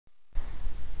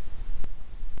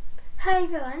Hi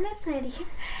everyone, it's Mandy here,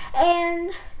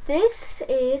 and this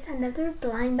is another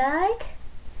blind bag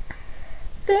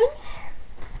thing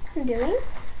I'm doing.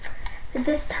 But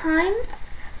this time,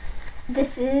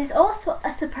 this is also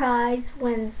a surprise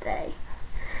Wednesday.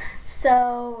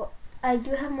 So, I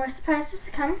do have more surprises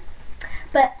to come,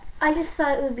 but I just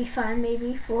thought it would be fun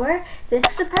maybe for this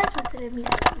surprise Wednesday to be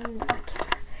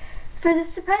for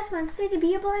this surprise Wednesday to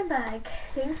be a blind bag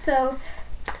thing. So,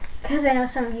 because I know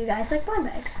some of you guys like blind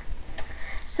bags.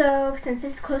 So since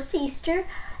it's close to Easter,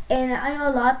 and I know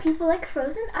a lot of people like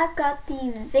frozen, I've got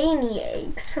these Zani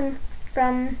eggs from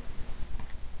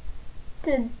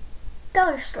the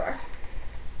dollar store.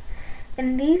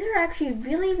 And these are actually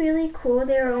really cool.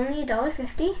 They were only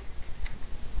 $1.50.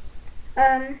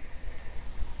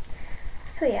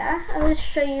 So yeah, I'll just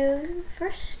show you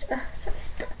first. Sorry,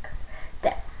 stuck.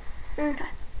 There. Okay.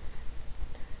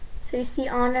 So you see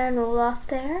Anna and Olaf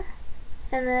there.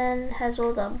 And then it has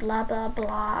all the blah blah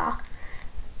blah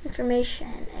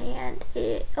information, and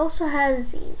it also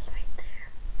has Zani right there.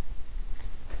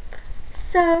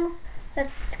 So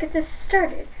let's get this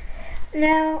started.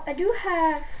 Now I do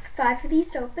have 5 of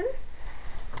these to open,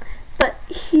 but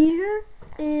here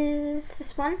is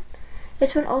this one.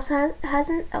 This one also has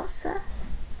an Elsa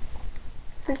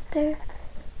right there.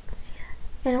 See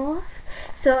that? And Olaf.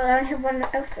 So I only have one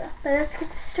Elsa, but let's get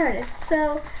this started.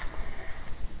 So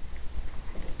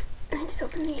I just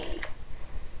opened the egg.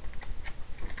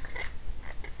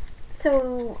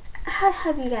 So, how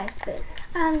have you guys been?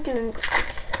 I'm doing good.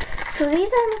 So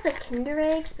these are almost like Kinder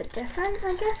eggs, but different,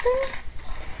 I'm guessing.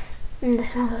 And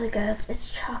this smells really good.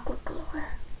 It's chocolate galore.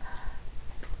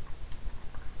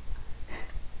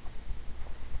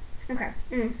 Okay.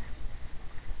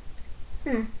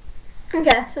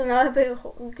 Okay, so now I have a big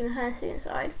hole. You can kind of see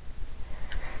inside.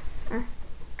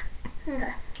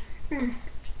 Okay.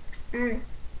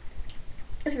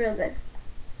 It's real good.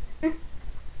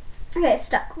 Okay, it's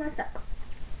stuck. One's stuck.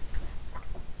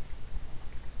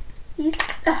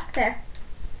 There.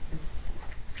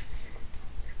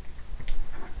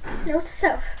 Note to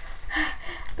self.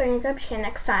 Bring a garbage can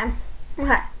next time.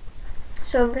 Okay.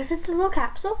 So this is the little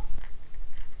capsule.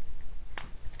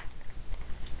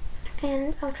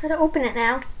 And I'll try to open it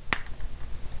now.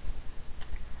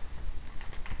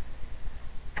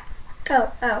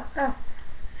 Oh.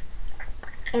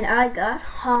 And I got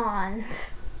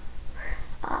Hans.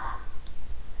 Oh.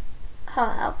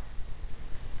 I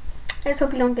just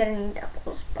hope you don't get any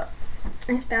doubles, but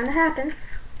it's bound to happen.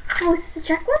 Oh, is this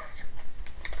a checklist?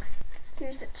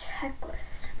 Here's a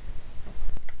checklist.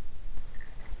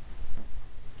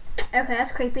 Okay,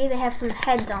 that's creepy. They have some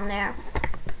heads on there.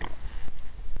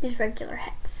 These regular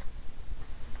heads.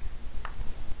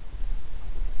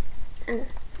 And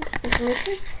this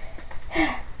information.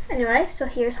 Anyway, so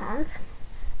here's Hans.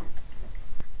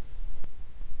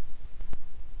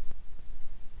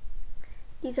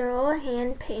 These are all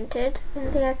hand painted,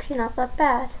 and they're actually not that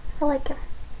bad. I like them.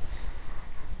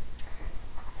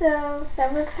 So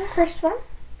that was the first one.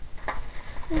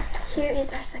 Here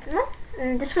is our second one,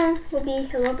 and this one will be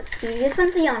a little bit speedy. This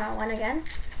one's the Yana one again.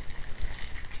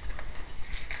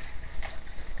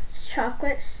 It's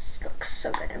chocolate. It looks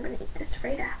so good. I'm gonna eat this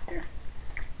right after.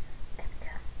 There we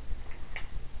go.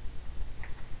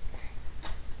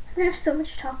 I'm gonna have so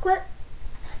much chocolate.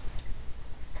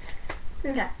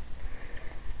 Okay.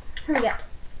 What do we got?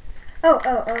 Oh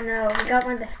no, we got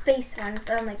one of the face ones.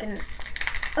 Oh my goodness.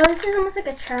 Oh, this is almost like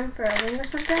a charm for a ring or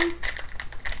something.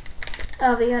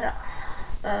 Oh, we got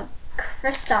a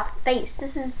Kristoff face.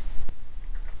 This is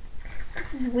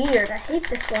weird. I hate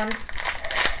this one.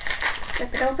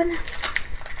 Rip it open.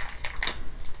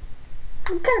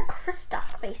 We got a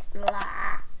Kristoff face.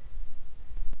 Blah.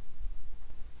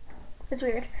 It's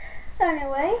weird.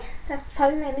 Anyway, that's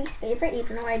probably my least favorite,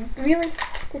 even though I really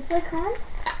dislike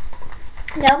Hans.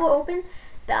 Now we'll open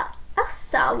the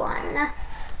Elsa one.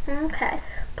 Okay.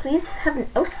 Please have an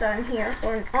Elsa in here,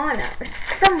 or an Anna, or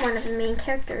some one of the main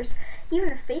characters.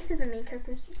 Even a face of the main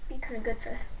characters would be kind of good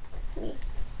for me.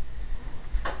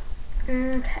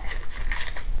 Okay.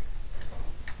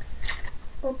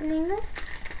 Opening this.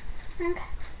 Okay.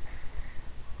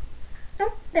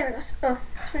 Oh, there it goes. Oh,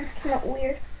 this one came out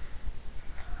weird.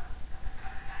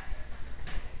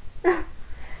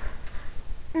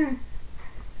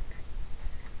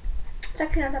 It's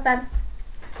actually not that bad.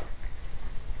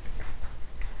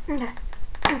 Okay.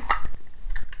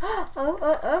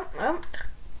 Oh,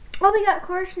 we got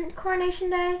Coronation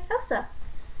Day Elsa.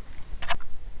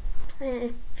 And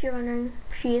if you're wondering,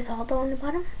 she is all the way on the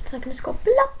bottom. So I can just go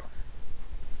blop.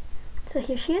 So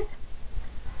here she is.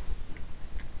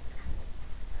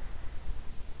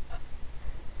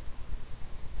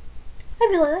 I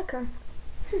really like her.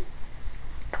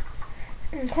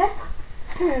 Okay.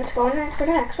 Let's go on for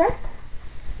the next one.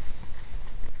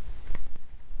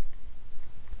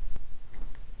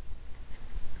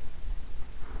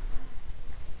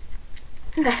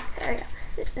 Okay, there we go.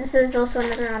 This is also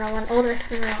another Anna one, older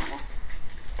than Anna's.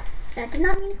 And I did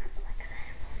not mean to put the legs.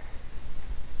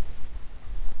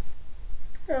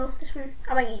 Oh, this one,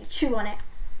 I might need to chew on it.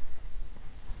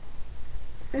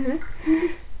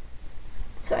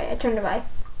 Sorry, I turned away.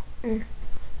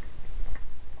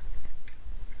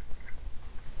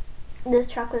 This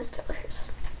chocolate is delicious.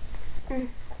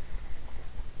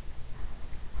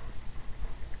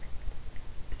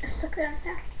 Let's stick it in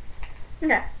there.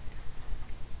 Okay.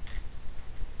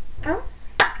 Oh.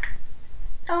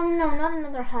 Oh no, not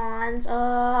another Hans.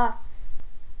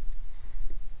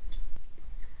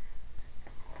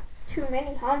 Too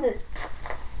many Hanses.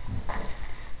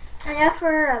 And now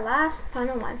for our last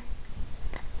final one.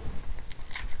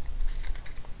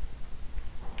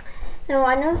 No,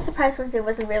 I know the surprise Wednesday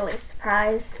wasn't really a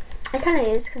surprise. It kind of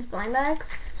is because blind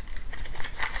bags.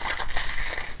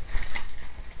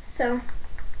 So,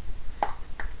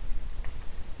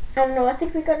 oh no, I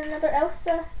think we got another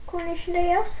Elsa. Coronation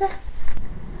Day Elsa.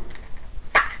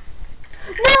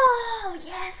 No!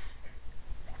 Yes!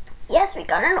 Yes, we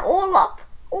got an Olaf.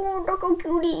 Oh, look how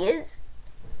cute he is.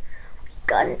 We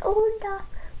got an Olaf.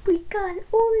 We got an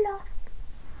Olaf.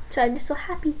 So I'm just so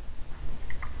happy.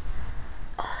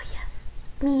 Oh, yes.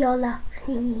 Me Olaf.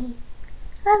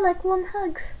 I like warm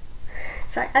hugs.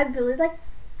 Sorry, I really like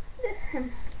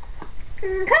him.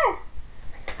 Okay.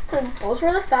 So those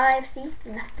were the 5. See,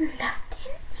 nothing left in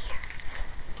here.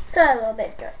 So a little bit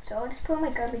of dirt. So I'll just put my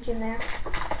garbage in there.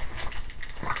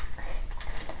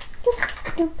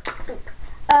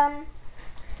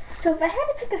 So if I had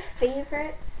to pick a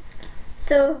favorite,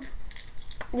 so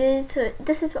this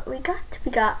is what we got.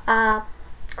 We got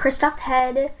Kristoff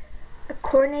head, a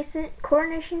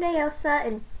Coronation Day Elsa,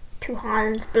 and 2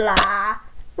 Hans. Blah.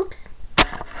 Oops.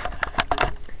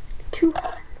 2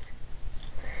 Hans.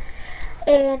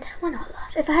 And 1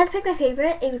 Olaf. If I had to pick my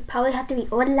favorite, it would probably have to be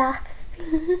Olaf.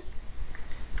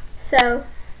 So,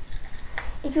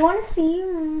 if you want to see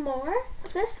more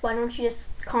of this, why don't you just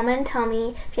comment and tell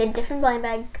me if you had different blind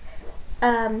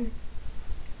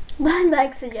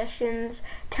bag suggestions.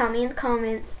 Tell me in the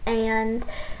comments. And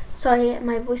sorry,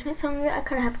 my voice might sound weird. I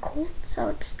kind of have a cold,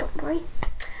 so just don't worry.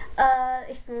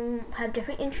 If you have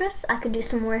different interests, I could do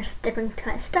some more different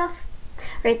kind of stuff.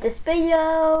 Rate this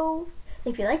video.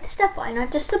 If you like the stuff, why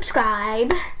not just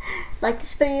subscribe? Like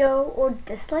this video or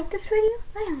dislike this video?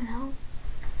 I don't know.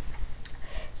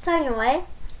 So anyway,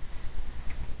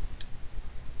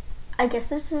 I guess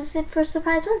this is it for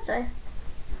Surprise Wednesday.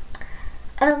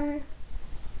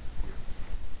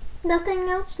 Nothing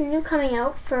else new coming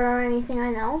out for anything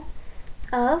I know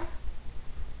of.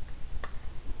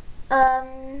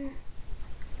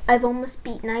 I've almost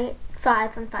beat night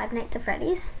 5 on 5 Nights at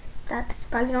Freddy's. That's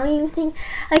probably the only thing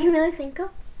I can really think of.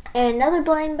 And another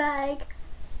blind bag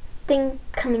thing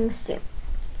coming soon.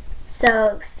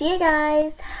 So, see you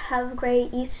guys. Have a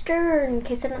great Easter, in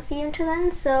case I don't see you until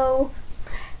then. So,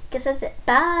 I guess that's it.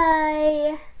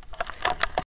 Bye.